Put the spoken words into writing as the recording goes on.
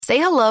Say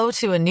hello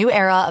to a new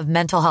era of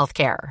mental health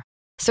care.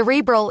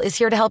 Cerebral is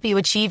here to help you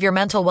achieve your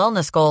mental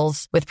wellness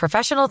goals with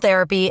professional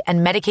therapy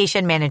and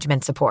medication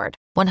management support.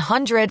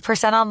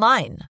 100%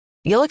 online.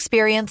 You'll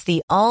experience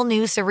the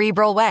all-new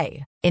Cerebral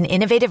Way, an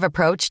innovative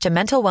approach to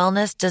mental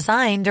wellness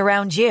designed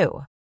around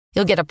you.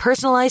 You'll get a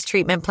personalized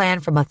treatment plan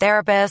from a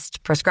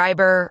therapist,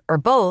 prescriber, or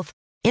both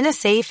in a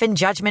safe and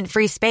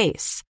judgment-free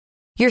space.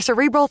 Your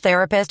Cerebral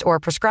therapist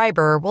or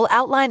prescriber will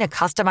outline a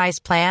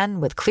customized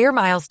plan with clear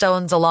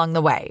milestones along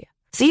the way,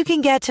 so you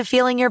can get to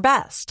feeling your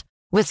best.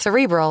 With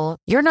Cerebral,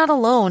 you're not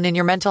alone in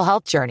your mental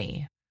health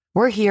journey.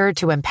 We're here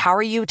to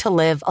empower you to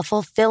live a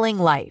fulfilling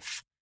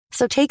life.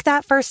 So take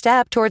that first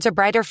step towards a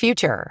brighter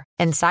future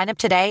and sign up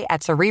today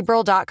at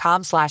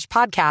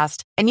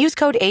Cerebral.com/podcast and use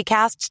code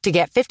ACAST to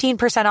get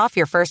 15% off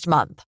your first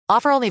month.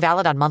 Offer only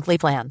valid on monthly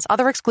plans.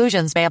 Other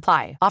exclusions may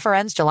apply. Offer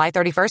ends July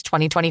 31st,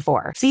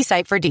 2024. See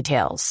site for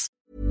details.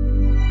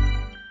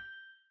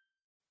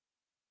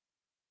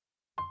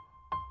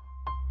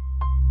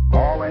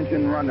 All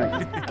engine running.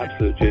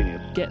 Absolute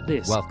genius. Get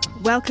this.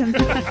 Welcome.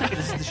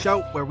 This is the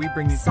show where we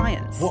bring you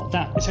Science. What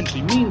that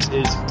essentially means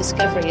is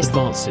discoveries,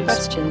 advances,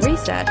 Questions.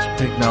 Research.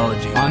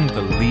 technology.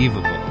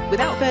 Unbelievable.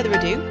 Without further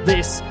ado,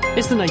 This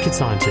is The Naked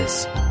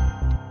Scientist.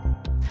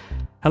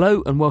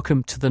 Hello and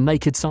welcome to The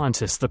Naked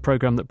Scientist, the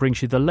programme that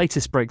brings you the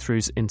latest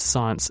breakthroughs in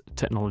science,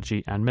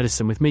 technology and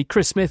medicine with me,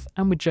 Chris Smith,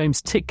 and with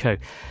James Titko.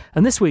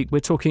 And this week we're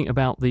talking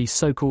about the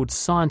so-called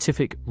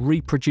scientific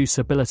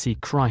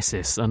reproducibility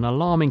crisis. An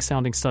alarming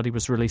sounding study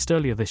was released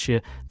earlier this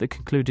year that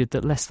concluded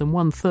that less than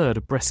 1/3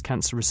 of breast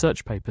cancer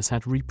research papers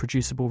had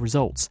reproducible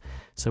results.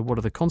 So what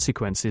are the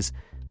consequences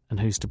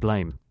and who's to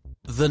blame?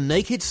 The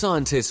Naked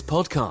Scientist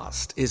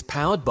podcast is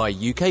powered by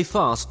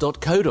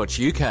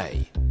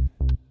ukfast.co.uk.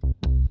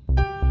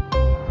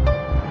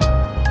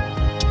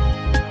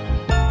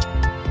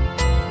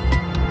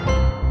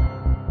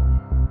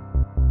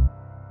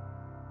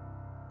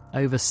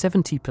 Over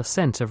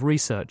 70% of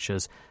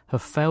researchers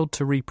have failed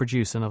to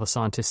reproduce another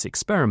scientist's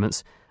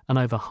experiments, and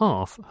over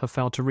half have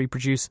failed to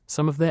reproduce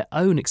some of their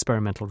own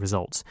experimental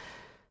results.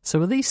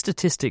 So are these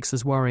statistics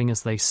as worrying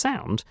as they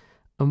sound,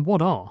 and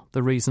what are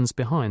the reasons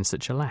behind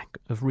such a lack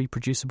of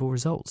reproducible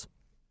results?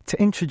 To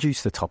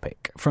introduce the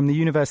topic, from the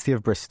University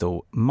of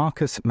Bristol,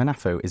 Marcus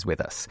Manafo is with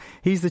us.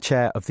 He's the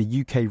chair of the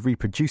UK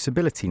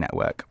Reproducibility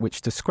Network,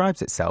 which describes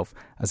itself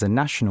as a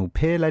national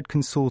peer-led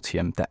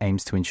consortium that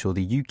aims to ensure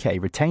the UK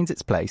retains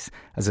its place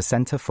as a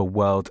centre for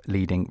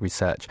world-leading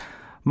research.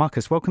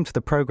 Marcus, welcome to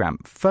the programme.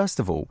 First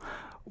of all,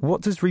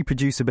 what does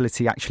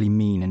reproducibility actually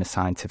mean in a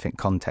scientific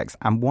context,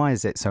 and why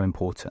is it so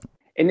important?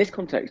 In this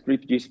context,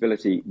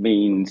 reproducibility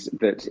means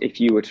that if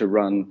you were to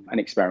run an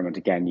experiment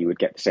again, you would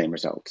get the same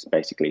results,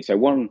 basically. So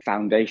one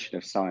foundation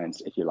of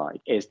science, if you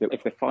like, is that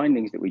if the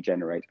findings that we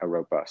generate are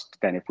robust,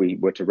 then if we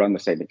were to run the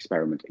same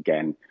experiment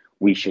again,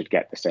 we should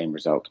get the same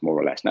result, more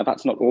or less. Now,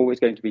 that's not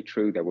always going to be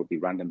true. There will be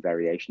random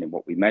variation in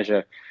what we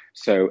measure.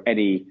 So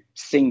any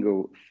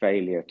single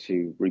failure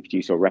to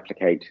reproduce or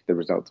replicate the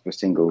results of a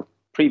single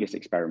previous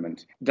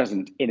experiment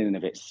doesn't in and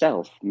of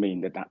itself mean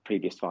that that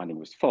previous finding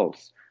was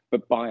false.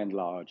 But by and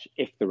large,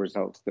 if the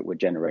results that we're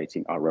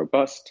generating are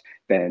robust,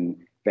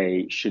 then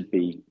they should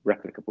be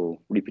replicable,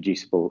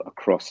 reproducible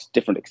across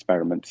different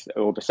experiments,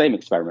 or the same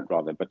experiment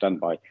rather, but done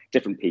by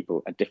different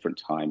people at different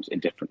times in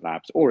different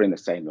labs, or in the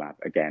same lab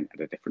again at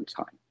a different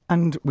time.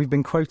 And we've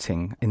been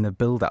quoting in the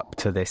build-up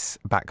to this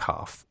back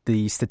half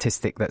the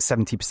statistic that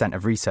 70%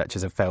 of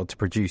researchers have failed to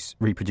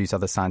reproduce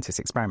other scientists'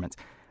 experiments.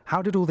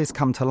 How did all this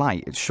come to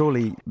light?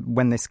 Surely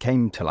when this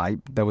came to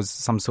light, there was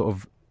some sort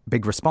of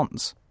big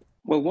response.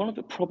 Well, one of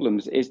the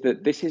problems is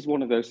that this is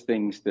one of those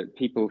things that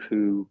people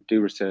who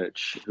do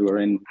research, who are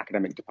in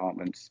academic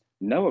departments,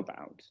 know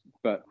about,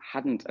 but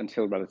hadn't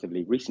until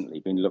relatively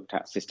recently been looked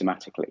at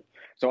systematically.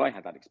 So I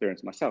had that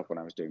experience myself when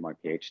I was doing my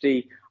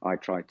PhD. I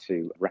tried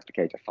to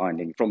replicate a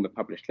finding from the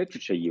published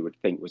literature you would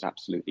think was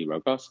absolutely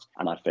robust,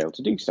 and I failed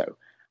to do so.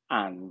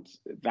 And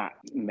that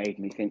made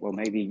me think, well,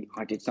 maybe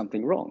I did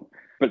something wrong.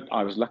 But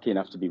I was lucky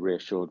enough to be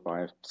reassured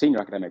by a senior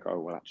academic, oh,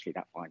 well, actually,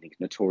 that finding is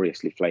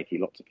notoriously flaky.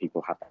 Lots of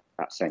people have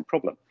that same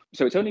problem.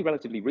 So it's only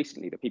relatively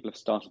recently that people have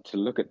started to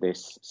look at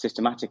this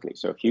systematically.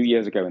 So a few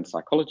years ago in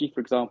psychology,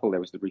 for example, there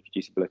was the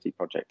Reproducibility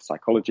Project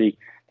Psychology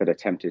that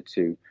attempted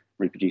to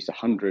reproduce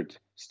 100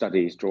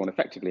 studies drawn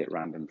effectively at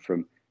random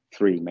from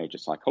 3 major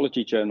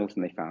psychology journals,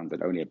 and they found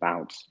that only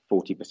about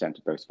 40%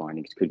 of those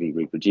findings could be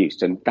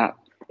reproduced. And that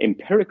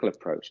empirical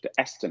approach to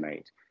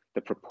estimate the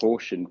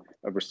proportion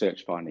of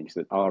research findings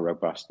that are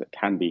robust, that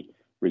can be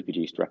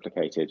reproduced,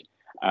 replicated,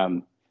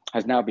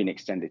 has now been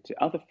extended to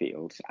other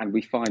fields, and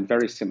we find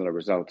very similar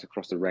results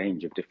across a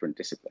range of different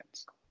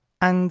disciplines.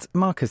 And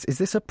Marcus, is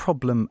this a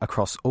problem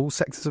across all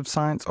sectors of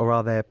science, or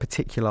are there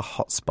particular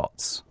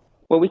hotspots?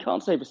 Well, we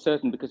can't say for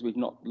certain because we've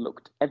not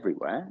looked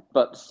everywhere,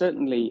 but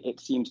certainly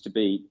it seems to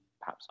be,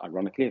 perhaps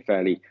ironically, a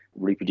fairly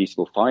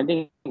reproducible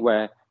finding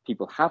where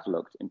people have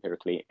looked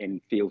empirically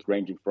in fields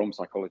ranging from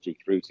psychology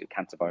through to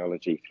cancer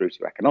biology through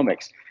to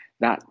economics.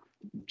 That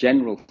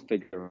general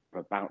figure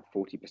of about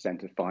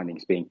 40% of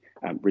findings being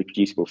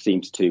reproducible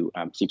seems to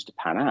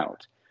pan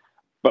out.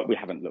 but we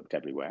haven't looked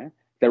everywhere.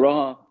 There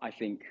are, I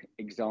think,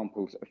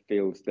 examples of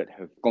fields that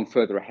have gone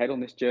further ahead on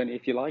this journey,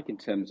 if you like, in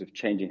terms of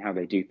changing how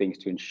they do things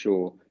to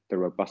ensure the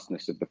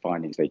robustness of the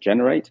findings they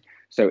generate.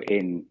 So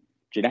in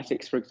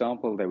genetics, for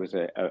example, there was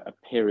a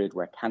period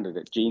where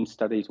candidate gene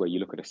studies, where you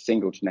look at a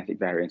single genetic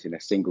variant in a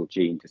single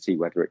gene to see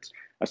whether it's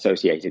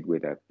associated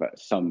with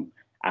some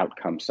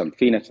outcome, some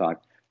phenotype.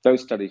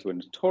 Those studies were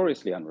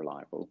notoriously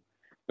unreliable.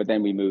 But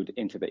then we moved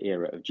into the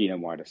era of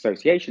genome-wide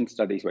association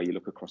studies, where you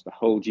look across the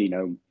whole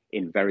genome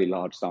in very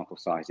large sample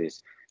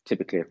sizes,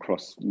 typically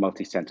across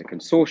multi-center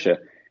consortia,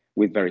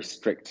 with very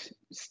strict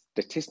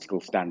statistical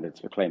standards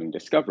for claiming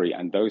discovery,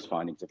 and those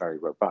findings are very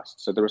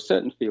robust. So there are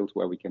certain fields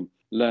where we can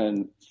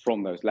learn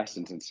from those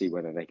lessons and see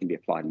whether they can be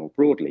applied more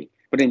broadly.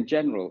 But in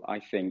general, I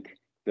think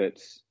that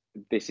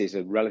this is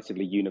a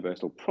relatively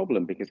universal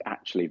problem, because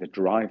actually the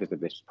drivers of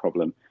this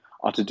problem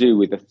are to do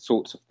with the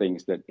sorts of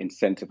things that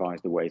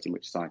incentivize the ways in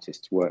which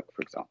scientists work,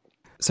 for example.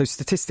 So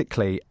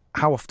statistically,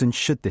 how often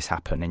should this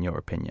happen, in your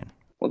opinion?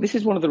 Well, this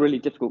is one of the really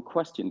difficult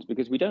questions,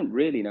 because we don't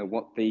really know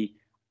what the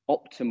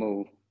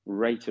optimal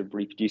rate of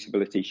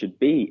reproducibility should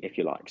be, if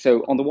you like.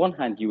 So on the one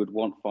hand, you would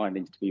want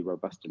findings to be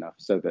robust enough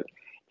so that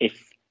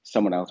if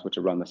someone else were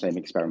to run the same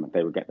experiment,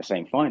 they would get the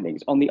same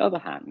findings. On the other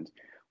hand,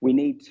 we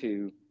need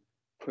to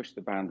push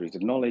the boundaries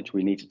of knowledge.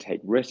 We need to take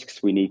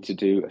risks. We need to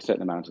do a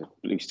certain amount of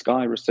blue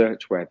sky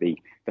research where the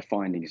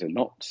findings are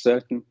not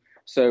certain.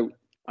 So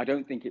I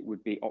don't think it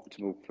would be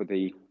optimal for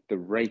the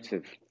rate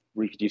of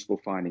reproducible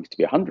findings to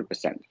be 100%,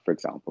 for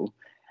example.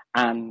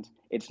 And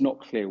it's not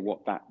clear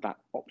what that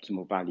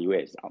optimal value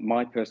is.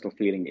 My personal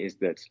feeling is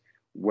that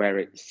where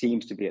it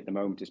seems to be at the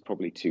moment is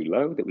probably too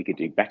low, that we could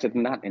do better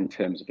than that in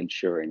terms of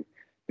ensuring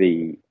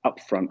the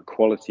upfront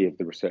quality of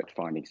the research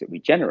findings that we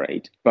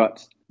generate.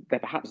 But there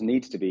perhaps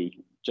needs to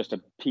be just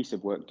a piece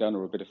of work done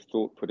or a bit of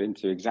thought put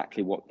into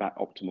exactly what that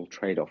optimal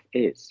trade-off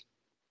is.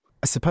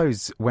 I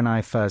suppose when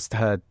I first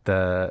heard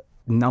the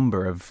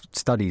number of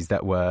studies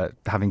that were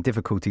having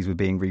difficulties with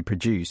being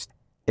reproduced,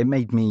 it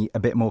made me a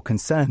bit more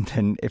concerned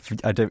than, if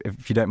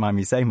you don't mind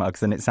me saying,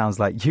 Marcus, and it sounds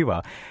like you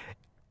are.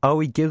 Are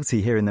we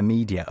guilty here in the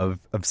media of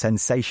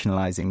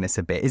sensationalising this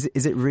a bit?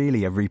 Is it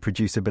really a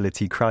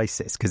reproducibility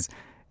crisis? Because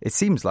it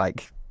seems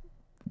like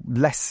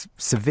less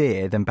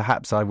severe than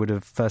perhaps I would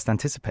have first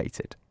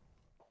anticipated.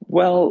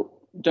 Well,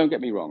 don't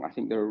get me wrong. I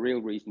think there are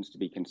real reasons to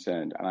be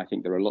concerned. And I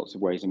think there are lots of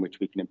ways in which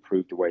we can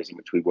improve the ways in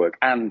which we work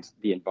and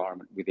the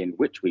environment within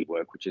which we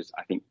work, which is,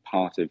 I think,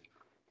 part of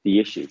the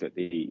issue, that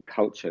the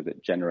culture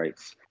that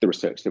generates the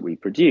research that we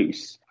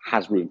produce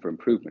has room for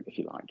improvement, if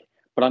you like.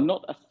 But I'm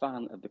not a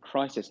fan of the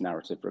crisis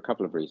narrative for a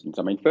couple of reasons.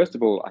 I mean, first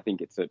of all, I think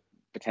it's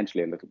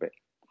potentially a little bit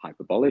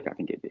hyperbolic. I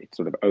think it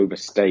sort of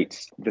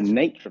overstates the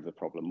nature of the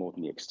problem more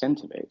than the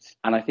extent of it.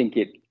 And I think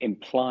it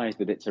implies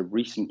that it's a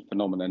recent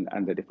phenomenon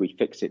and that if we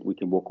fix it, we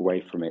can walk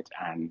away from it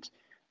and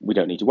we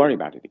don't need to worry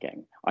about it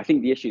again. I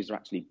think the issues are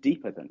actually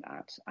deeper than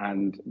that.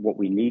 And what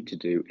we need to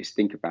do is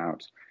think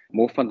about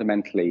more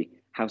fundamentally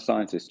how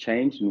science has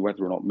changed and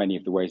whether or not many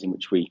of the ways in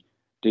which we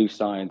do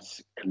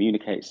science,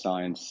 communicate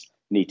science,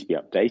 need to be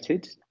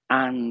updated,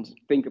 and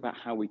think about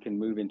how we can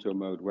move into a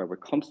mode where we're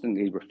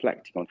constantly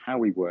reflecting on how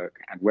we work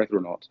and whether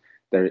or not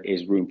there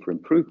is room for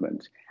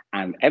improvement,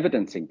 and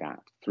evidencing that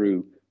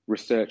through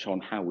research on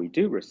how we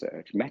do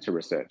research,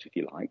 meta-research, if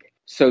you like,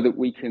 so that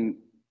we can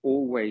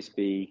always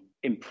be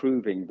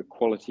improving the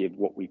quality of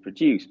what we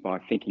produce by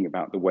thinking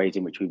about the ways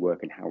in which we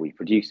work and how we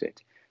produce it.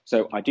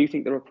 So I do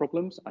think there are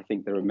problems. I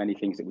think there are many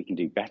things that we can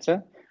do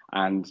better,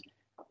 and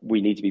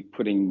we need to be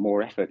putting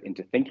more effort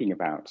into thinking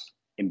about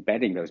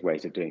embedding those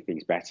ways of doing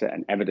things better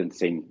and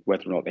evidencing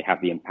whether or not they have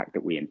the impact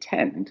that we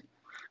intend.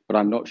 But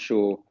I'm not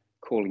sure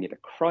calling it a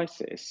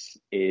crisis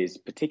is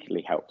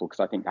particularly helpful, because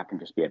I think that can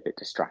just be a bit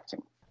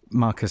distracting.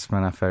 Marcus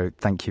Manafo,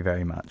 thank you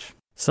very much.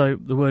 So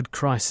the word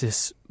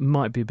crisis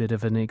might be a bit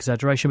of an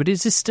exaggeration, but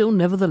is this still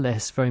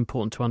nevertheless very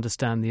important to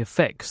understand the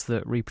effects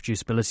that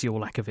reproducibility or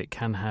lack of it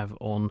can have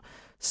on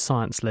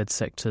science-led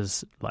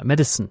sectors like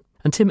medicine?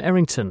 And Tim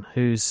Errington,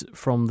 who's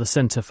from the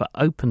Centre for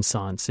Open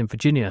Science in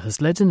Virginia,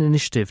 has led an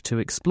initiative to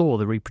explore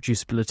the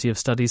reproducibility of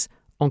studies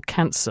on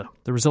cancer,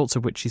 the results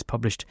of which he's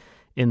published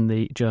in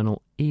the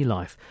journal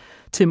eLife.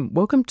 Tim,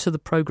 welcome to the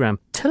programme.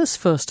 Tell us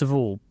first of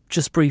all,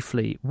 just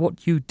briefly,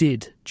 what you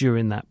did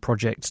during that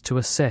project to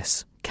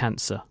assess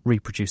cancer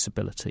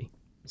reproducibility.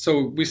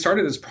 So we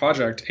started this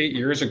project 8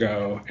 years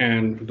ago,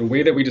 and the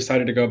way that we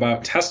decided to go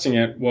about testing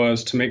it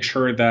was to make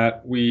sure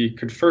that we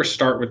could first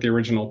start with the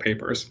original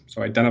papers.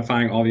 So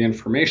identifying all the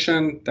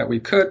information that we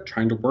could,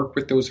 trying to work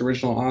with those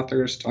original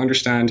authors to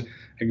understand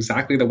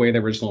exactly the way the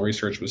original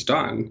research was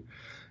done.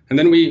 And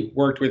then we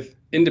worked with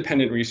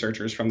independent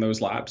researchers from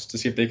those labs to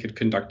see if they could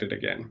conduct it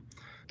again.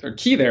 The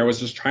key there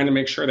was just trying to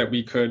make sure that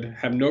we could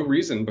have no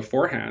reason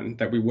beforehand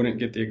that we wouldn't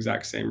get the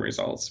exact same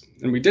results.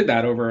 And we did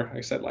that over,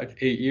 I said,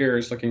 8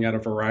 years, looking at a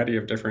variety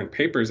of different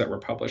papers that were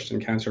published in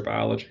cancer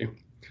biology.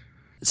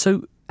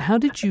 So How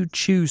did you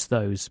choose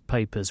those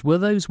papers? Were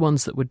those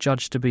ones that were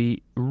judged to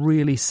be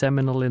really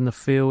seminal in the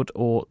field,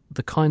 or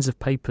the kinds of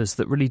papers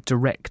that really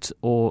direct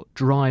or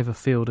drive a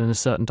field in a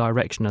certain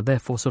direction and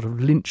therefore sort of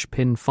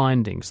linchpin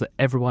findings that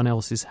everyone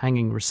else is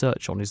hanging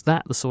research on? Is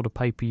that the sort of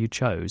paper you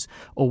chose?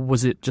 Or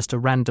was it just a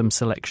random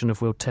selection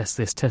of we'll test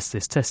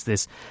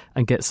this,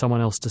 and get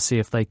someone else to see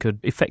if they could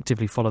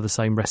effectively follow the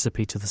same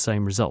recipe to the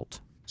same result?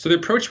 So the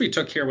approach we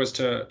took here was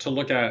to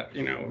look at,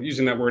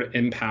 using that word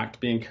impact,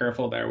 being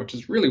careful there, which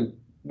is really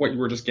what you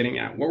were just getting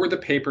at. What were the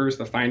papers,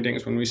 the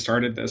findings when we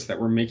started this that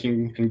were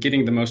making and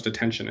getting the most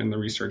attention in the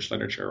research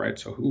literature, right?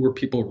 So who were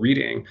people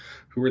reading?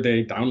 Who were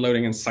they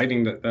downloading and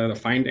citing the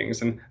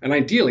findings and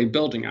ideally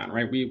building on,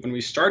 right? When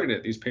we started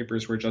it, these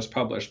papers were just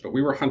published, but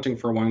we were hunting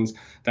for ones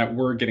that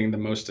were getting the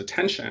most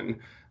attention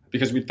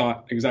because we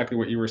thought exactly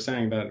what you were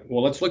saying, that,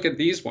 well, let's look at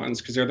these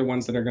ones because they're the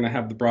ones that are going to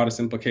have the broadest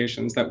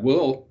implications that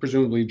will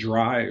presumably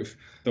drive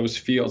those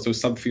fields, those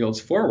subfields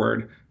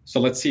forward. So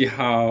let's see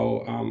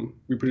how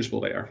reproducible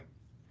they are.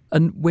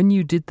 And when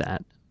you did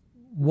that,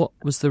 what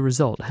was the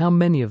result? How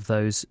many of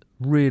those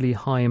really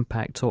high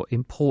impact or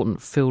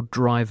important field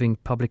driving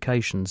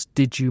publications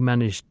did you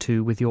manage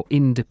to, with your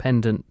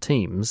independent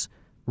teams,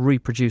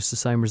 reproduce the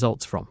same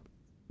results from?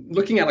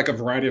 Looking at a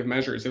variety of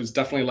measures, it was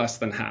definitely less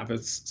than half.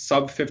 It's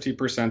sub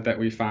 50% that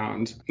we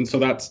found. And so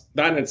that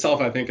in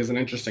itself, I think, is an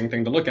interesting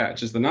thing to look at,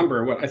 which is the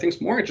number. What I think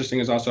is more interesting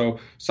is also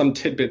some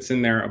tidbits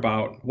in there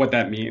about what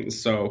that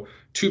means. So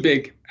two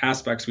big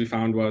aspects we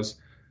found was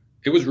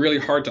it was really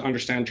hard to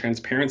understand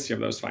transparency of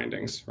those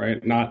findings,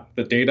 right? Not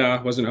the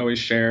data wasn't always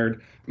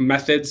shared.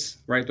 Methods,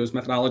 right? Those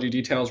methodology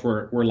details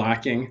were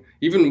lacking.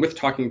 Even with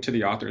talking to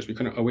the authors, we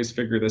couldn't always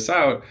figure this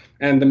out.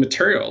 And the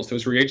materials,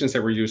 those reagents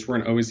that were used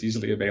weren't always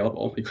easily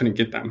available. We couldn't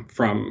get them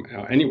from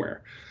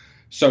anywhere.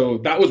 So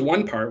that was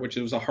one part, which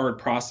was a hard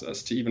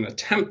process to even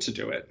attempt to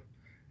do it.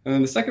 And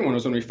then the second one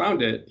was when we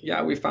found it,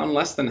 we found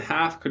less than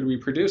half could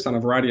reproduce on a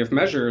variety of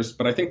measures.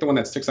 But I think the one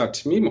that sticks out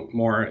to me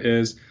more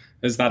is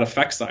that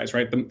effect size,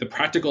 right? The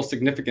practical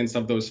significance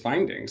of those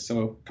findings.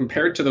 So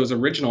compared to those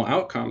original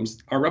outcomes,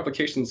 our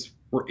replications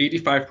were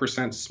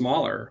 85%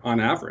 smaller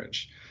on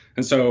average.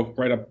 And so,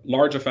 right, a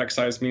large effect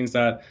size means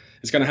that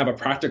it's going to have a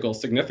practical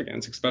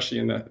significance, especially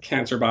in the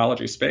cancer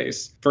biology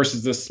space,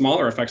 versus this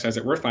smaller effect size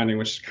that we're finding,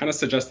 which kind of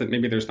suggests that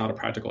maybe there's not a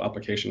practical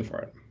application for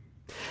it.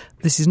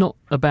 This is not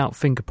about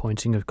finger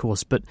pointing, of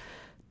course, but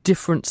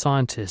different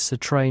scientists are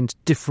trained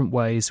different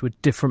ways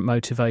with different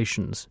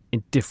motivations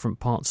in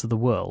different parts of the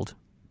world.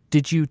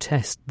 Did you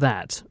test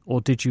that, or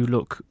did you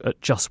look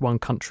at just one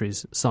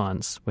country's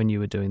science when you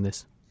were doing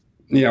this?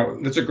 Yeah,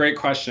 that's a great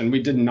question.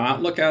 We did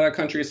not look at a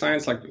country's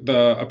science.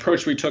 The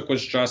approach we took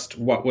was just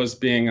what was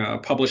being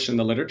published in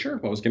the literature,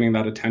 what was getting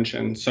that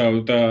attention. So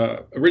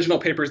the original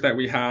papers that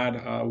we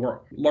had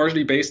were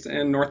largely based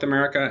in North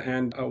America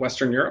and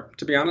Western Europe,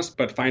 to be honest,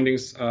 but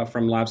findings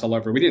from labs all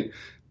over. We didn't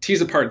tease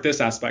apart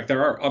this aspect.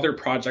 There are other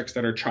projects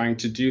that are trying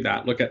to do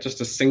that, look at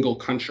just a single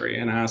country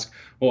and ask,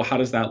 well, how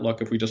does that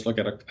look if we just look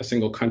at a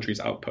single country's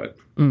output?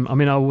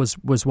 I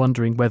was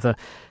wondering whether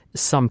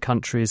some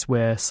countries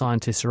where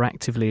scientists are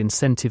actively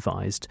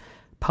incentivized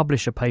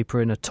publish a paper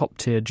in a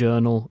top-tier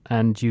journal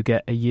and you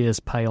get a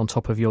year's pay on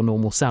top of your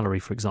normal salary,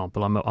 for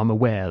example. I'm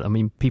aware.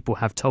 People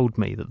have told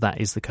me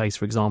that is the case,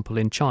 for example,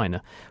 in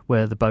China,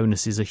 where the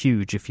bonuses are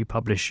huge if you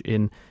publish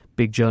in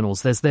big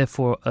journals. There's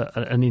therefore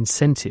an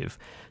incentive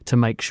to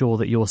make sure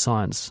that your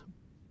science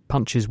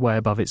punches way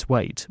above its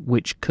weight,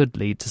 which could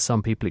lead to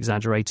some people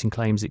exaggerating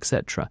claims,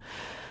 etc.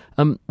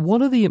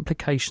 What are the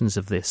implications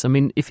of this?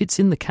 If it's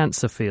in the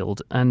cancer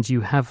field and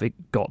you have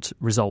got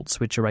results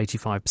which are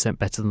 85%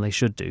 better than they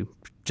should do,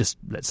 just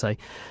let's say,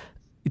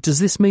 does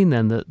this mean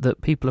then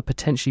that people are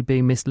potentially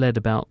being misled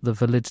about the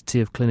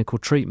validity of clinical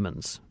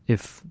treatments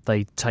if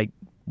they take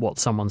what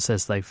someone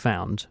says they've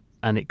found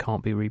and it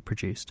can't be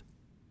reproduced?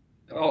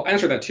 I'll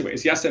answer that two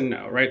ways, yes and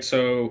no, right?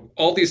 So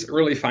all these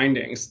early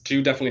findings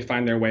do definitely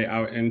find their way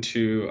out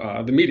into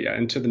the media,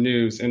 into the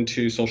news,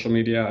 into social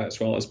media, as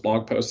well as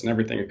blog posts and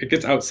everything. It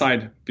gets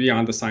outside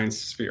beyond the science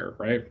sphere,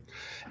 right?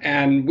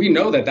 And we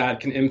know that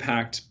can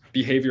impact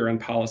behavior and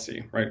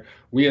policy, right?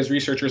 We as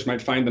researchers might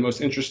find the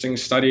most interesting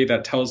study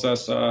that tells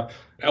us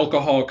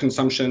alcohol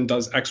consumption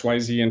does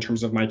XYZ in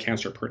terms of my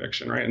cancer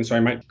prediction, right? And so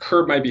I might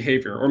curb my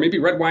behavior, or maybe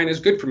red wine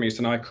is good for me,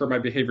 so now I curb my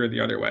behavior the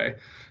other way.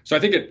 So I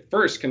think it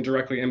first can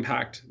directly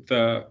impact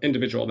the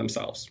individual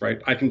themselves,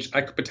 right? I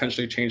could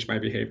potentially change my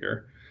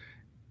behavior.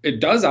 It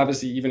does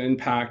obviously even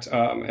impact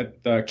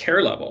at the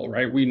care level,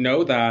 right? We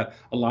know that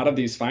a lot of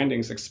these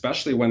findings,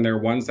 especially when they're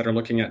ones that are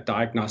looking at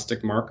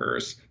diagnostic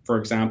markers, for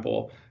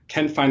example,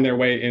 can find their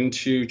way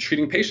into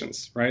treating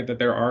patients, right? That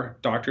there are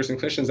doctors and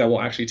clinicians that will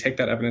actually take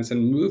that evidence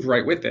and move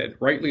right with it,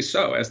 rightly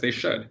so, as they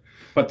should.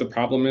 But the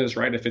problem is,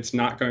 right, if it's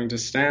not going to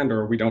stand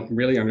or we don't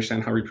really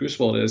understand how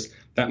reproducible it is,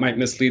 that might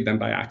mislead them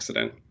by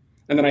accident.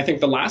 And then I think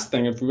the last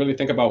thing, if we really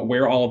think about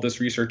where all of this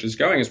research is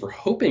going, is we're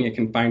hoping it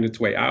can find its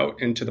way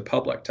out into the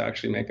public to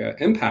actually make an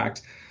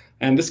impact.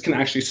 And this can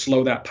actually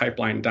slow that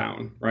pipeline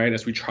down, right?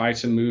 As we try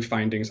to move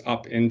findings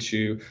up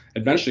into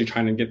eventually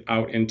trying to get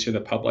out into the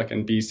public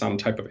and be some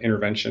type of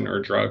intervention or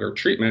drug or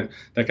treatment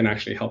that can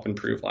actually help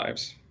improve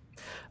lives.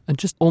 And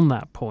just on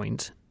that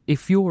point,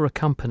 if you're a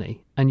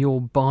company and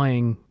you're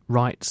buying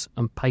rights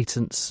and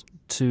patents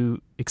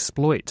to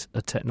exploit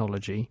a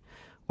technology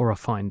or a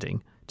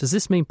finding, does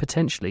this mean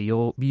potentially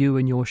you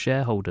and your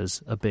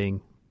shareholders are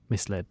being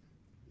misled?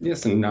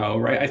 Yes and no,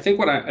 right? I think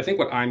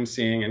what I'm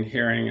seeing and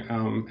hearing,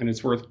 and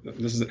this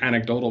is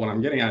anecdotal, what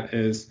I'm getting at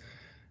is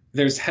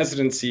there's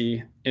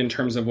hesitancy in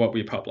terms of what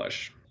we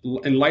publish.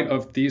 In light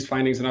of these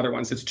findings and other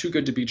ones, it's too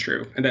good to be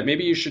true, and that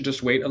maybe you should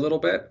just wait a little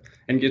bit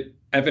and get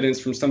evidence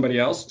from somebody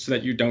else so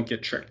that you don't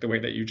get tricked the way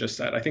that you just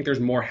said. I think there's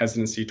more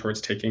hesitancy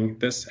towards taking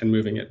this and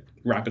moving it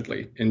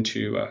rapidly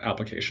into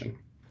application.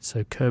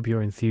 So curb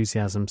your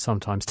enthusiasm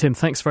sometimes. Tim,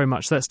 thanks very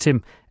much. That's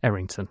Tim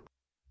Errington.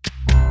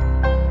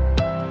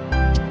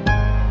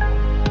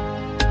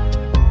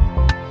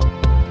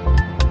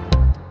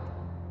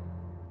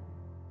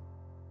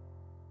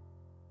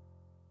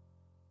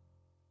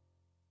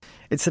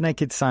 It's The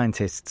Naked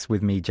Scientists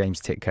with me,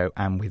 James Titko,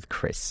 and with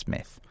Chris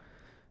Smith.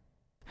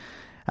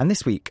 And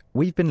this week,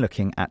 we've been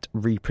looking at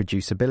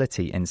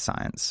reproducibility in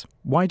science.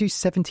 Why do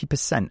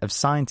 70% of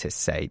scientists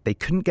say they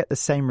couldn't get the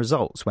same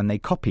results when they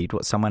copied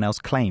what someone else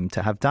claimed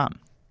to have done?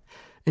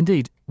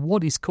 Indeed,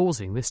 what is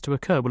causing this to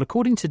occur? Well,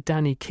 according to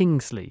Danny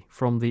Kingsley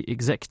from the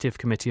Executive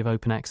Committee of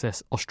Open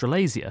Access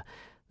Australasia,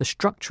 the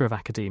structure of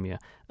academia,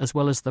 as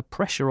well as the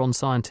pressure on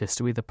scientists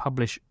to either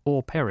publish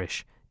or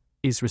perish,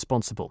 is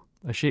responsible,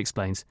 as she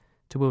explains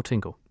to Will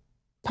Tingle.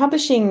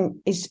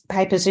 Publishing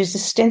papers is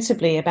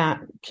ostensibly about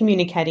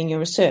communicating your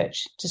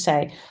research, to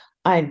say,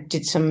 I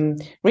did some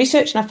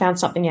research and I found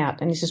something out,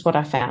 and this is what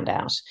I found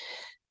out.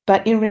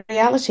 But in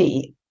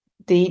reality,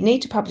 the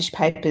need to publish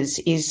papers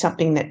is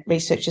something that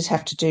researchers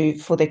have to do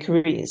for their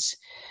careers.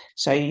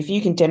 So if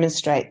you can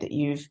demonstrate that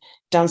you've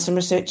done some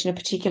research in a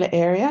particular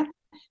area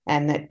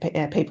and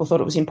that people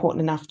thought it was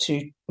important enough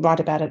to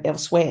write about it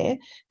elsewhere,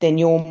 then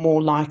you're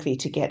more likely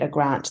to get a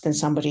grant than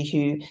somebody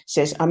who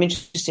says, I'm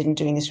interested in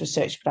doing this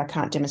research, but I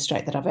can't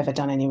demonstrate that I've ever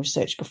done any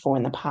research before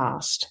in the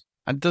past.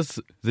 And does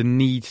the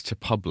need to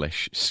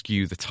publish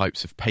skew the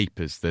types of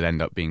papers that end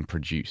up being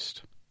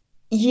produced?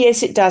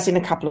 Yes, it does in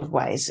a couple of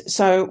ways.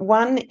 So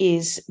one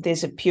is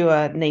there's a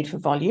pure need for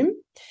volume.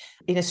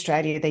 In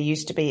Australia, there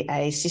used to be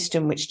a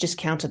system which just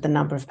counted the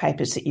number of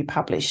papers that you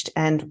published.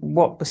 And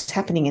what was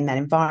happening in that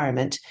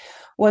environment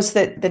was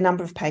that the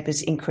number of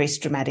papers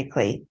increased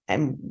dramatically.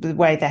 And the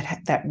way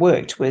that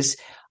worked was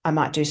I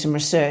might do some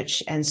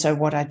research. And so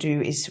what I do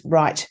is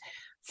write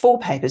 4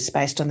 papers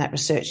based on that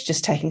research,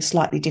 just taking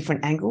slightly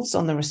different angles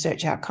on the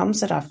research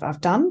outcomes that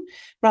I've done,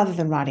 rather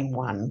than writing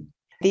one.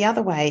 The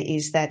other way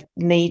is that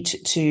need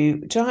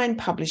to try and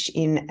publish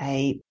in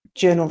a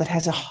journal that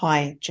has a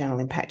high journal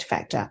impact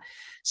factor.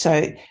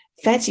 So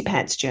fancy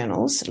pants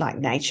journals like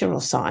Nature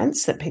or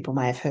Science that people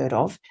may have heard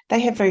of, they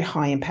have very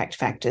high impact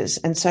factors.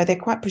 And so they're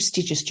quite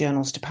prestigious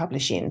journals to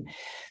publish in.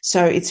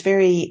 So it's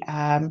very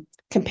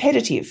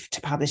competitive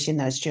to publish in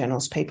those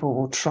journals. People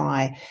will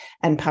try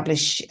and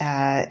publish.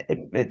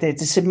 The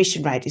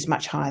submission rate is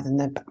much higher than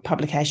the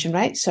publication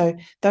rate. So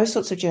those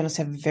sorts of journals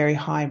have a very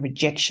high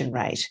rejection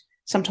rate.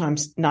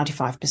 Sometimes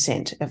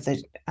 95% of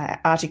the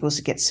articles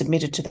that get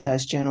submitted to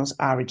those journals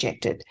are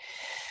rejected.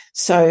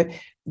 So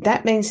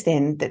that means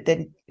then that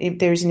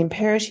there is an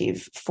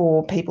imperative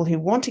for people who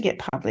want to get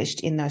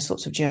published in those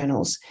sorts of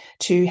journals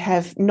to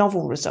have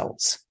novel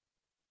results.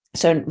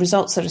 So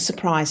results that are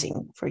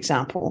surprising, for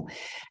example.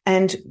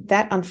 And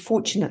that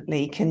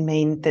unfortunately can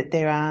mean that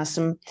there are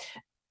some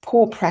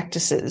poor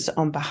practices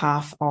on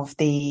behalf of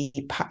the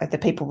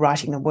people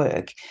writing the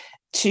work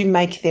to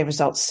make their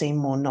results seem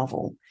more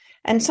novel.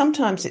 And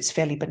sometimes it's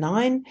fairly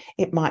benign.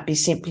 It might be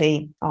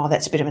simply,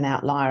 that's a bit of an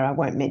outlier. I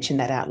won't mention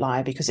that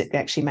outlier because it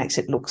actually makes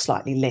it look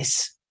slightly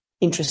less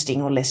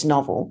interesting or less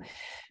novel.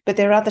 But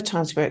there are other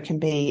times where it can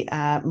be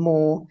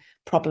more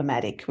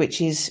problematic,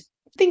 which is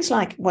things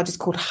like what is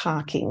called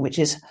harking, which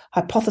is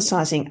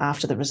hypothesizing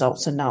after the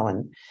results are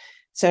known.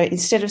 So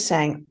instead of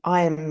saying,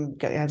 I'm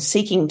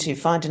seeking to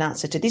find an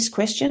answer to this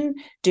question,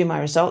 do my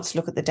results,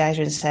 look at the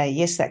data and say,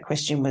 yes, that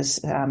question was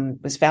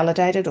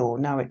validated, or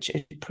no, it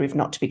proved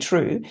not to be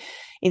true.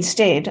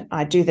 Instead,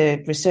 I do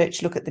the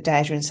research, look at the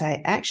data and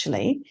say,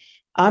 actually,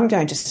 I'm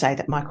going to say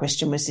that my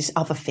question was this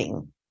other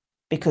thing,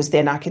 because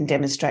then I can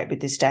demonstrate with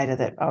this data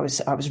that I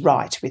was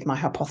right with my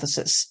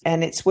hypothesis.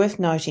 And it's worth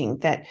noting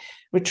that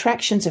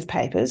retractions of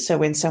papers, so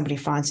when somebody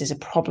finds there's a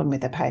problem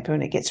with a paper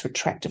and it gets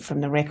retracted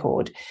from the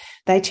record,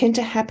 they tend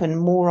to happen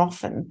more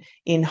often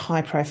in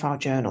high-profile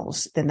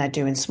journals than they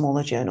do in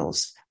smaller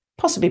journals,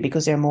 possibly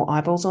because there are more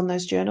eyeballs on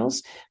those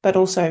journals, but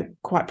also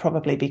quite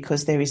probably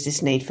because there is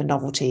this need for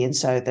novelty. And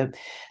so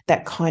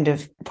that kind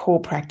of poor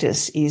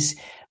practice is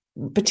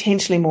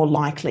potentially more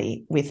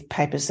likely with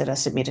papers that are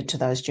submitted to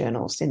those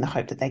journals in the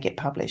hope that they get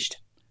published.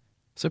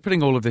 So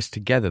putting all of this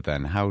together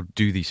then, how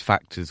do these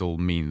factors all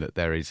mean that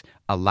there is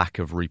a lack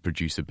of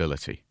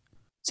reproducibility?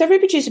 So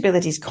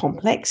reproducibility is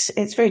complex.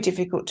 It's very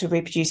difficult to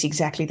reproduce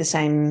exactly the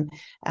same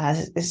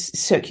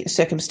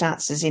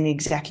circumstances in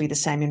exactly the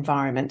same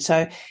environment.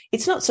 So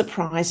it's not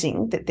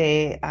surprising that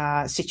there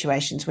are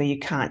situations where you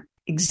can't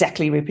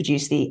exactly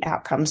reproduce the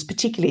outcomes,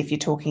 particularly if you're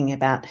talking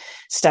about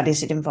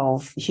studies that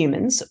involve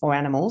humans or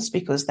animals,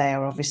 because they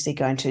are obviously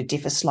going to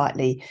differ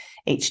slightly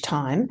each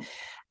time.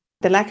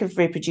 The lack of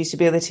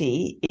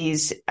reproducibility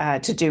is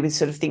to do with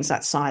sort of things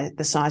like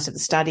the size of the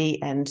study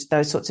and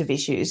those sorts of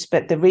issues.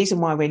 But the reason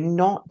why we're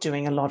not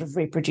doing a lot of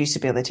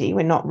reproducibility,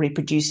 we're not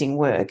reproducing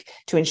work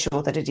to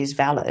ensure that it is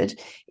valid,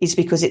 is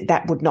because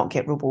that would not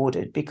get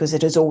rewarded because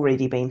it has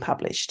already been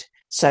published.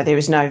 So there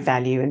is no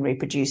value in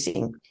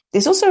reproducing.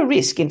 There's also a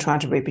risk in trying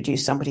to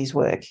reproduce somebody's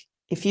work.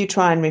 If you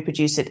try and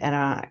reproduce it and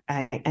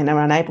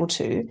are unable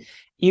to,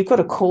 you've got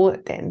to call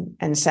it then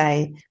and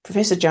say,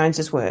 Professor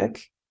Jones's work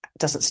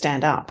doesn't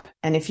stand up.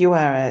 And if you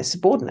are a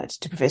subordinate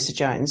to Professor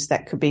Jones,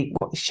 that could be,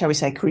 shall we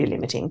say, career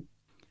limiting.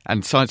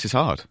 And science is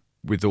hard.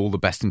 With all the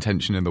best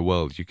intention in the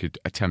world, you could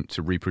attempt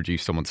to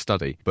reproduce someone's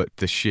study, but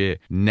the sheer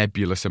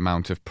nebulous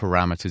amount of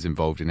parameters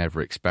involved in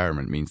every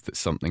experiment means that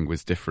something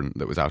was different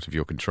that was out of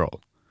your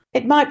control.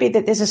 It might be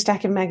that there's a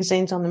stack of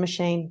magazines on the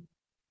machine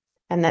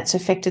and that's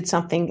affected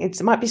something.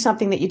 It might be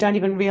something that you don't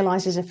even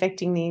realise is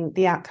affecting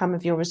the outcome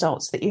of your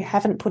results, that you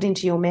haven't put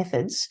into your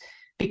methods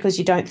because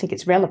you don't think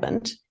it's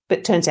relevant,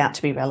 but turns out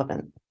to be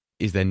relevant.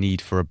 Is there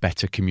need for a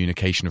better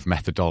communication of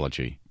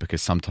methodology?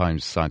 Because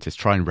sometimes scientists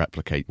try and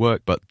replicate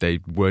work, but they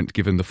weren't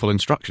given the full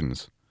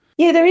instructions.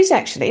 Yeah, there is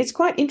actually. It's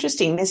quite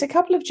interesting. There's a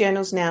couple of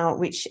journals now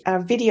which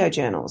are video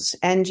journals,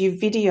 and you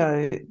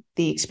video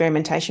the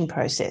experimentation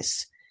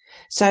process.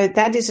 So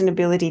that is an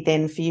ability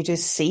then for you to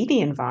see the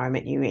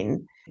environment you're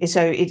in.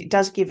 So it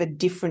does give a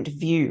different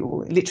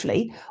view,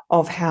 literally,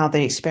 of how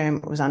the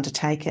experiment was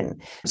undertaken.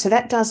 So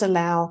that does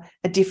allow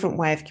a different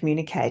way of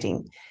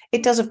communicating.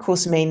 It does, of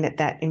course, mean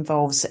that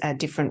involves a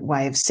different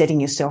way of setting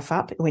yourself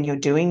up when you're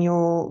doing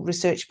your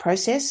research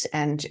process,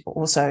 and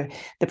also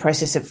the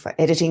process of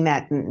editing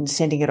that and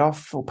sending it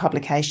off for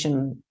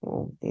publication,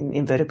 or in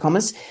inverted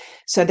commas.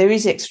 So there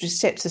is extra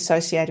steps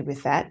associated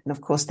with that. And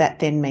of course, that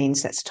then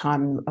means that's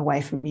time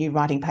away from you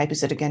writing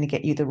papers that are going to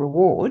get you the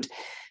reward.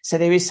 So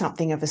there is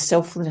something of a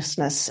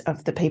selflessness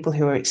of the people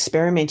who are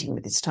experimenting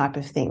with this type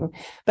of thing.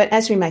 But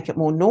as we make it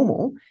more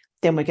normal,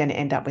 then we're going to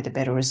end up with a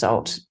better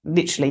result,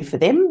 literally for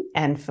them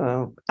and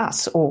for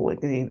us, or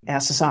our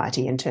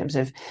society, in terms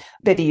of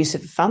better use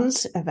of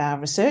funds of our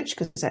research,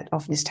 because that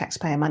often is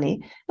taxpayer money,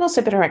 and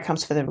also better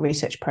outcomes for the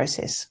research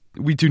process.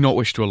 We do not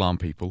wish to alarm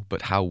people,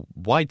 but how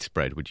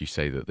widespread would you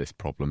say that this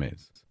problem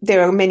is?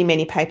 There are many,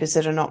 many papers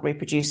that are not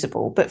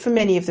reproducible, but for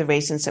many of the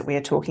reasons that we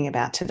are talking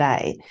about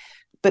today.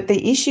 But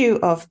the issue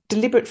of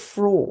deliberate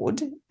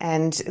fraud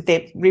and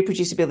their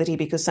reproducibility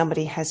because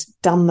somebody has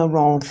done the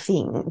wrong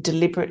thing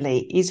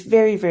deliberately is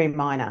very, very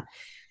minor.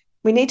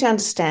 We need to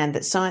understand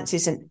that science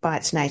isn't, by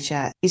its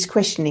nature, is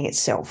questioning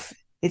itself.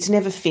 It's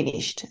never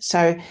finished.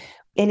 So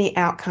any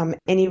outcome,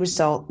 any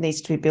result needs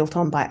to be built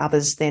on by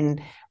others,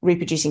 then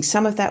reproducing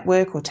some of that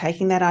work or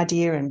taking that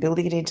idea and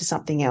building it into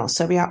something else.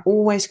 So we are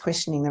always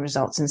questioning the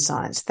results in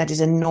science. That is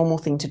a normal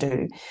thing to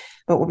do.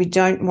 But what we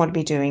don't want to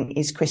be doing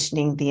is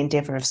questioning the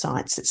endeavour of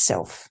science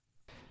itself.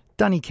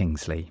 Danny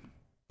Kingsley.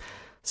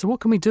 So what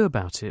can we do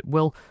about it?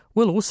 Well,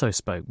 Will also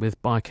spoke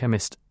with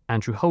biochemist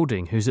Andrew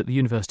Holding, who's at the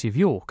University of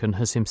York and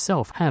has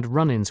himself had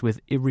run-ins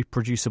with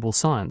irreproducible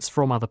science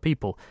from other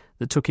people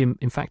that took him,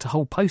 in fact, a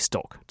whole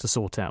postdoc to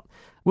sort out.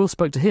 Will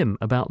spoke to him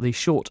about the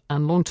short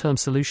and long-term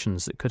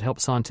solutions that could help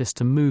scientists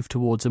to move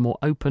towards a more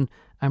open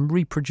and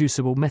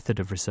reproducible method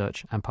of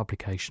research and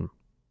publication.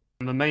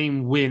 The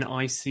main win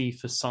I see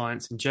for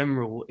science in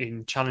general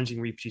in challenging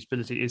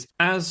reproducibility is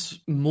as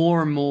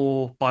more and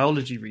more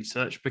biology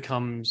research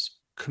becomes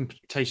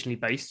computationally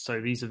based,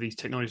 so these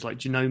technologies like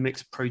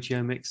genomics,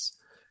 proteomics,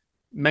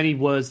 many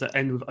words that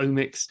end with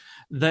omics,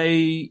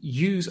 they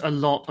use a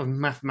lot of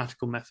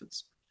mathematical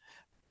methods.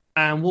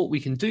 And what we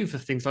can do for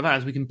things like that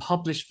is we can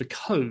publish the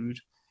code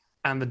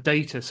and the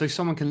data so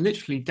someone can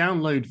literally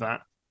download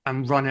that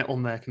and run it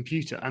on their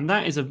computer. And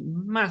that is a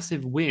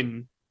massive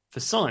win for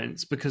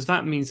science, because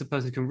that means the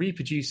person can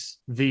reproduce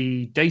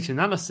the data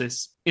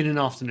analysis in an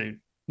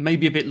afternoon,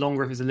 maybe a bit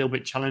longer if it's a little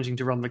bit challenging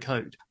to run the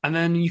code. And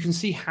then you can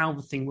see how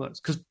the thing works.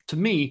 Because to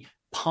me,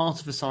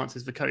 part of the science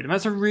is the code. And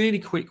that's a really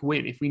quick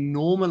win. If we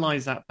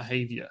normalize that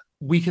behavior,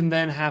 we can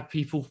then have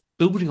people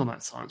building on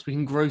that science. We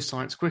can grow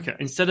science quicker,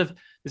 instead of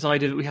this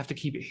idea that we have to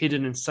keep it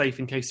hidden and safe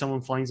in case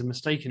someone finds a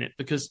mistake in it,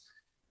 because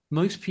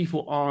most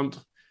people aren't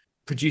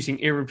producing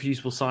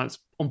irreproducible science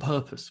on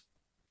purpose.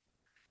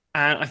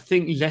 And I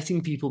think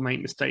letting people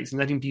make mistakes and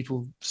letting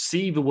people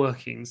see the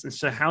workings and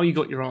so how you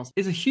got your answer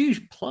is a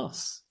huge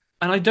plus.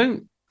 And I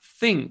don't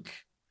think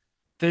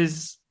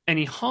there's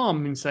any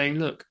harm in saying,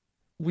 look,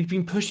 we've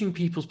been pushing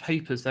people's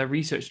papers, their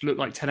research to look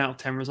like 10 out of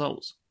 10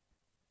 results.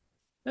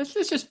 Let's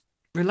just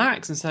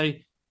relax and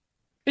say,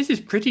 this is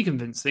pretty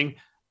convincing.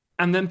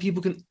 And then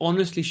people can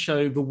honestly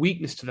show the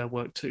weakness to their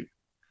work too.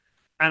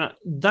 And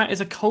that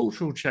is a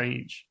cultural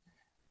change,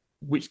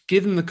 which,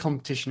 given the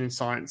competition in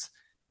science,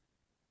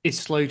 is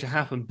slow to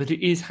happen, but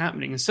it is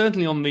happening. And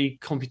certainly on the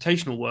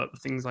computational work, the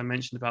things I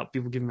mentioned about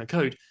people giving their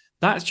code,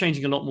 that's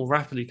changing a lot more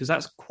rapidly because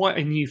that's quite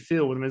a new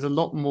field and there's a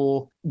lot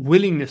more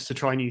willingness to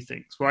try new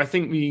things. Where I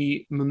think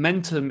the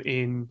momentum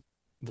in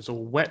the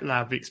sort of wet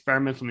lab, the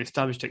experimental and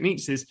established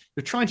techniques is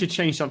you're trying to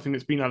change something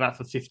that's been like that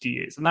for 50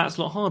 years. And that's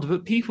a lot harder,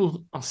 but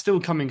people are still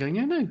coming going,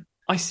 yeah, no,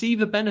 I see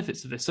the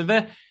benefits of this.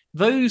 So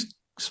those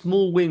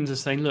small wins are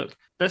saying, look,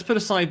 let's put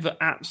aside the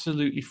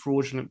absolutely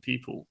fraudulent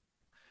people,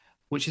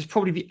 which is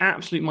probably the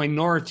absolute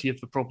minority of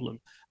the problem,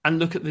 and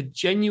look at the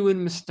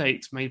genuine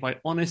mistakes made by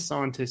honest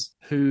scientists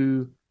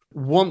who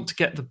want to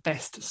get the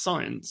best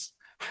science.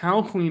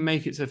 How can we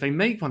make it so if they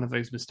make one of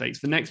those mistakes,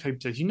 the next paper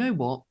says, you know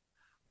what,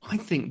 I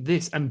think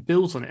this, and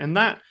builds on it. And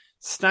that,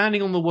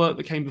 standing on the work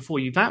that came before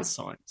you, that's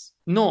science,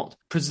 not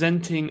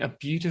presenting a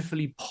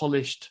beautifully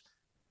polished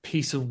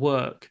piece of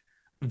work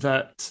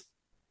that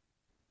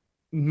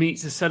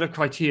meets a set of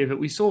criteria that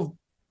we sort of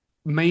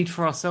made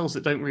for ourselves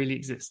that don't really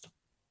exist.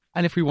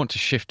 And if we want to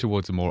shift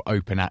towards a more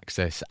open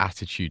access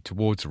attitude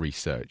towards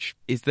research,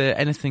 is there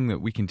anything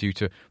that we can do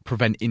to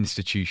prevent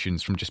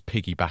institutions from just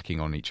piggybacking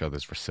on each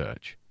other's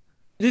research?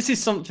 This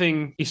is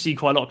something you see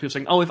quite a lot of people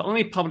saying, oh, if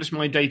I publish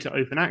my data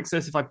open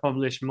access, if I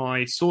publish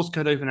my source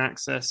code open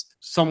access,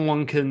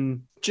 someone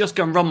can just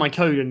go and run my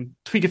code and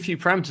tweak a few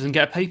parameters and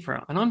get a paper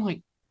out. And I'm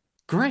like,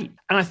 great.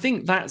 And I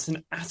think that's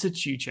an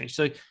attitude change.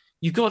 So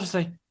you've got to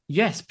say,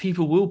 yes,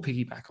 people will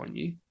piggyback on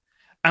you.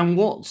 And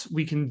what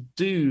we can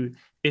do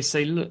is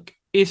say, look,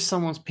 if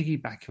someone's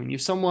piggybacking on you,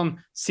 if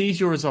someone sees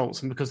your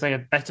results and because they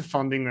have better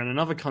funding than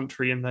another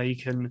country and they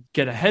can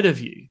get ahead of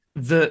you,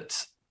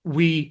 that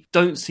we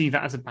don't see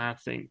that as a bad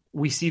thing.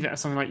 We see that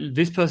as something like,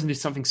 this person did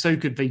something so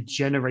good, they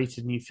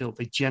generated a new field,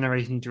 they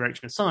generated a new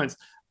direction of science,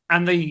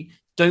 and they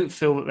don't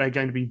feel that they're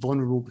going to be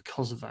vulnerable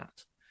because of that.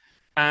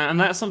 And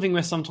that's something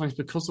where sometimes,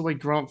 because the way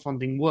grant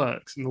funding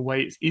works and the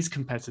way it is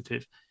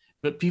competitive,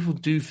 that people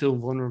do feel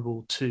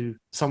vulnerable to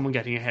someone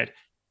getting ahead.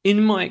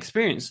 In my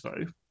experience,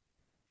 though,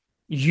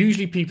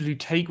 usually people who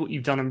take what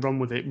you've done and run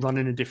with it run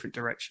in a different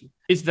direction.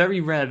 It's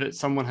very rare that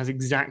someone has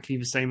exactly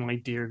the same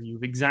idea of you,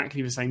 with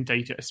exactly the same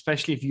data,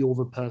 especially if you're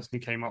the person who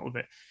came up with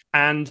it.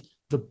 And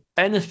the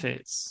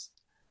benefits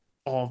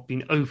of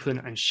being open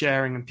and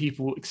sharing and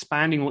people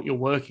expanding what you're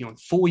working on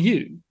for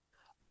you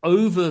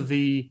over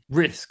the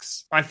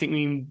risks, I think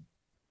mean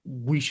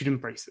we should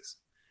embrace this.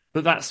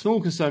 But that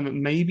small concern that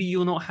maybe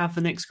you'll not have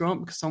the next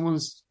grant because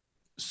someone's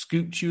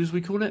scooped you, as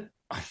we call it,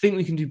 I think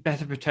we can do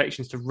better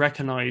protections to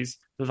recognize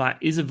that that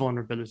is a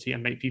vulnerability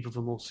and make people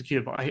feel more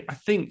secure. But I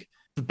think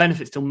the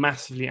benefits still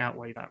massively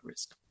outweigh that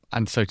risk.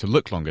 And so to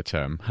look longer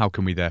term, how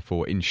can we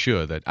therefore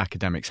ensure that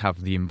academics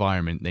have the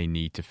environment they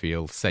need to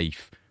feel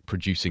safe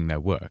producing their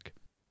work?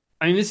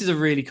 I mean, this is a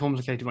really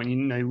complicated one. You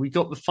know, we've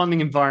got the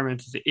funding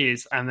environment as it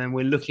is, and then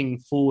we're looking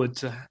forward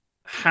to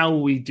how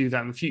we do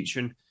that in the future.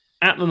 And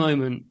at the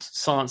moment,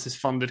 science is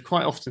funded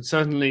quite often,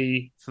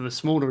 certainly for the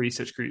smaller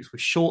research groups,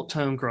 with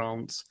short-term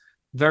grants,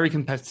 very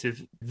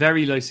competitive,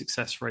 very low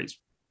success rates,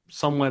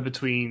 somewhere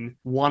between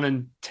 1%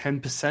 and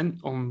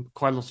 10% on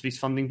quite a lot of these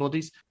funding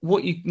bodies.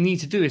 What you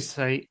need to do is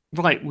say,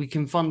 right, we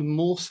can fund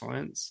more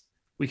science,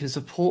 we can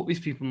support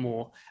these people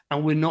more,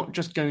 and we're not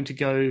just going to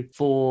go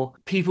for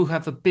people who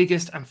have the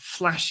biggest and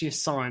flashiest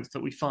science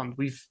that we fund.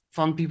 We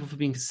fund people for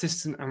being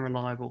consistent and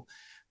reliable.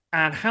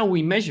 And how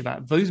we measure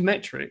that, those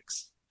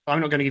metrics, I'm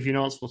not going to give you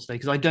an answer for today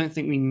because I don't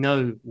think we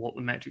know what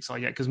the metrics are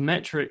yet, because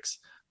metrics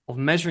of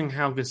measuring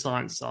how good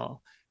science are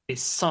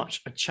is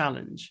such a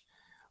challenge.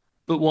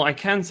 But what I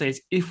can say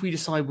is if we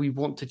decide we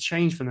want to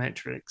change the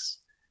metrics,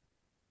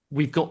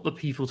 we've got the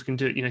people who can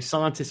do it. You know,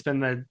 scientists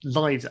spend their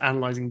lives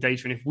analyzing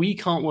data. And if we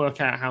can't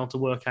work out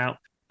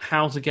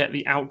how to get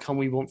the outcome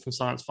we want from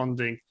science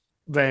funding,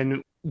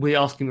 then we're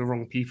asking the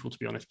wrong people, to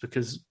be honest,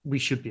 because we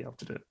should be able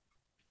to do it.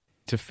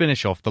 To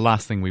finish off, the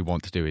last thing we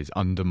want to do is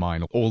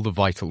undermine all the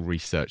vital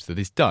research that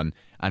is done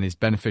and is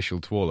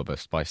beneficial to all of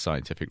us by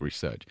scientific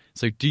research.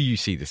 So do you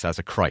see this as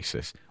a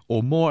crisis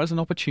or more as an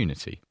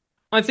opportunity?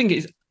 I think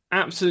it's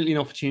absolutely an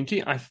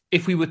opportunity.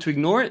 If we were to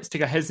ignore it,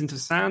 stick our heads into the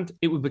sand,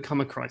 it would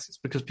become a crisis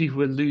because people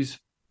would lose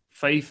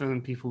faith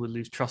and people would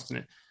lose trust in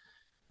it.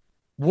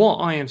 What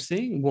I am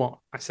seeing, what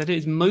I said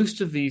is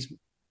most of these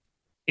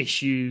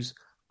issues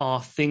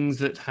are things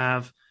that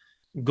have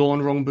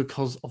gone wrong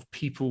because of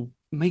people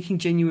making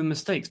genuine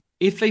mistakes.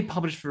 If they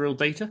publish the real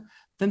data,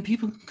 then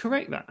people can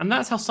correct that. And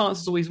that's how science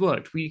has always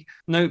worked. We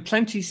know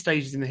plenty of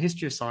stages in the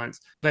history of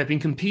science. There have been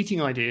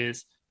competing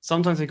ideas.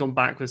 Sometimes they've gone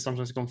backwards,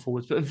 sometimes they've gone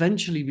forwards, but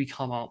eventually we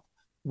come up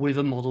with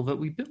a model that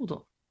we build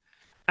on.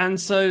 And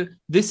so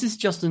this is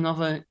just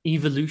another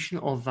evolution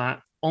of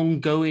that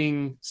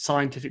ongoing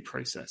scientific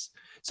process.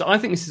 So I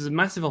think this is a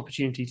massive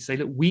opportunity to say,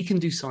 look, we can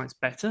do science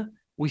better.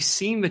 We've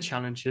seen the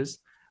challenges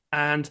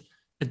and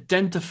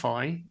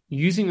identify,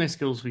 using those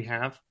skills we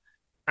have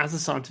as a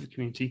scientific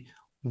community,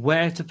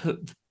 where to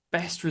put the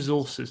best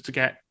resources to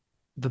get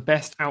the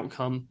best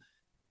outcome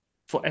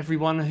for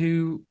everyone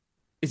who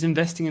is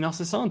investing in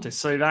us as scientists.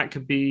 So that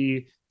could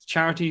be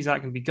charities, that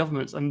can be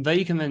governments, and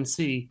they can then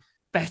see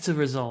better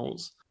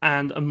results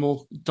and a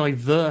more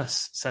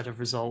diverse set of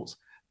results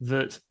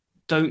that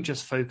don't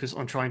just focus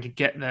on trying to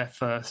get there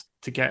first,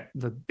 to get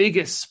the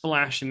biggest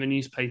splash in the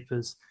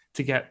newspapers,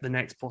 to get the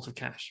next pot of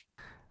cash.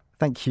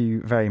 Thank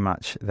you very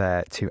much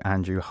there to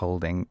Andrew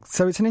Holding.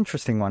 So it's an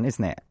interesting one,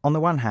 isn't it? On the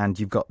one hand,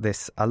 you've got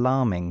this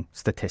alarming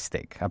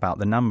statistic about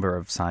the number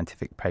of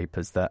scientific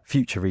papers that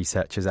future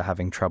researchers are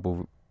having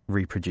trouble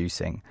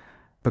reproducing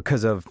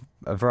because of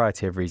a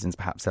variety of reasons,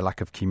 perhaps a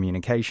lack of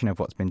communication of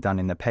what's been done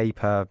in the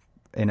paper,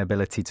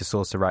 inability to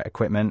source the right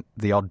equipment,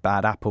 the odd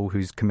bad apple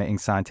who's committing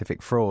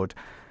scientific fraud.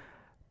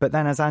 But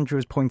then, as Andrew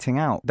was pointing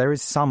out, there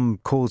is some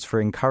cause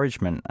for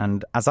encouragement.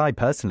 And as I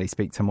personally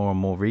speak to more and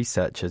more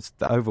researchers,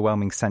 the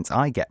overwhelming sense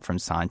I get from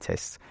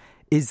scientists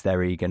is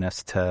their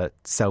eagerness to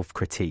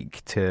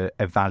self-critique, to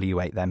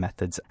evaluate their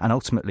methods, and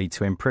ultimately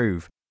to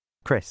improve.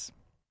 Chris?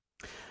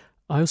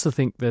 I also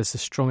think there's a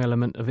strong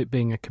element of it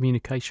being a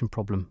communication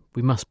problem.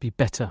 We must be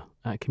better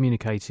at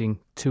communicating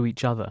to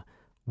each other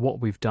what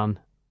we've done,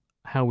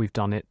 how we've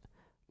done it,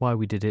 why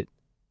we did it,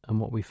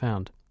 and what we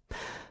found.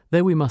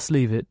 There we must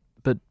leave it.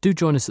 But do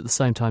join us at the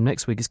same time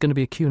next week. It's going to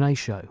be a Q&A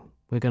show.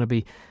 We're going to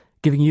be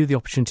giving you the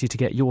opportunity to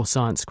get your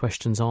science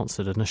questions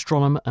answered. An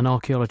astronomer, an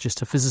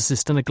archaeologist, a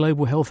physicist and a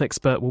global health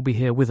expert will be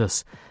here with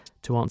us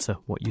to answer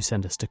what you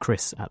send us to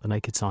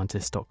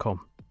chris@thenakedscientist.com.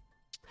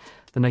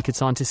 The Naked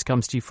Scientist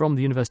comes to you from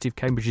the University of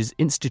Cambridge's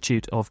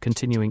Institute of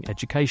Continuing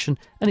Education,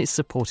 and it's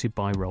supported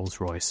by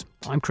Rolls-Royce.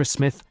 I'm Chris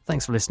Smith.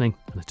 Thanks for listening,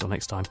 and until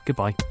next time,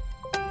 goodbye.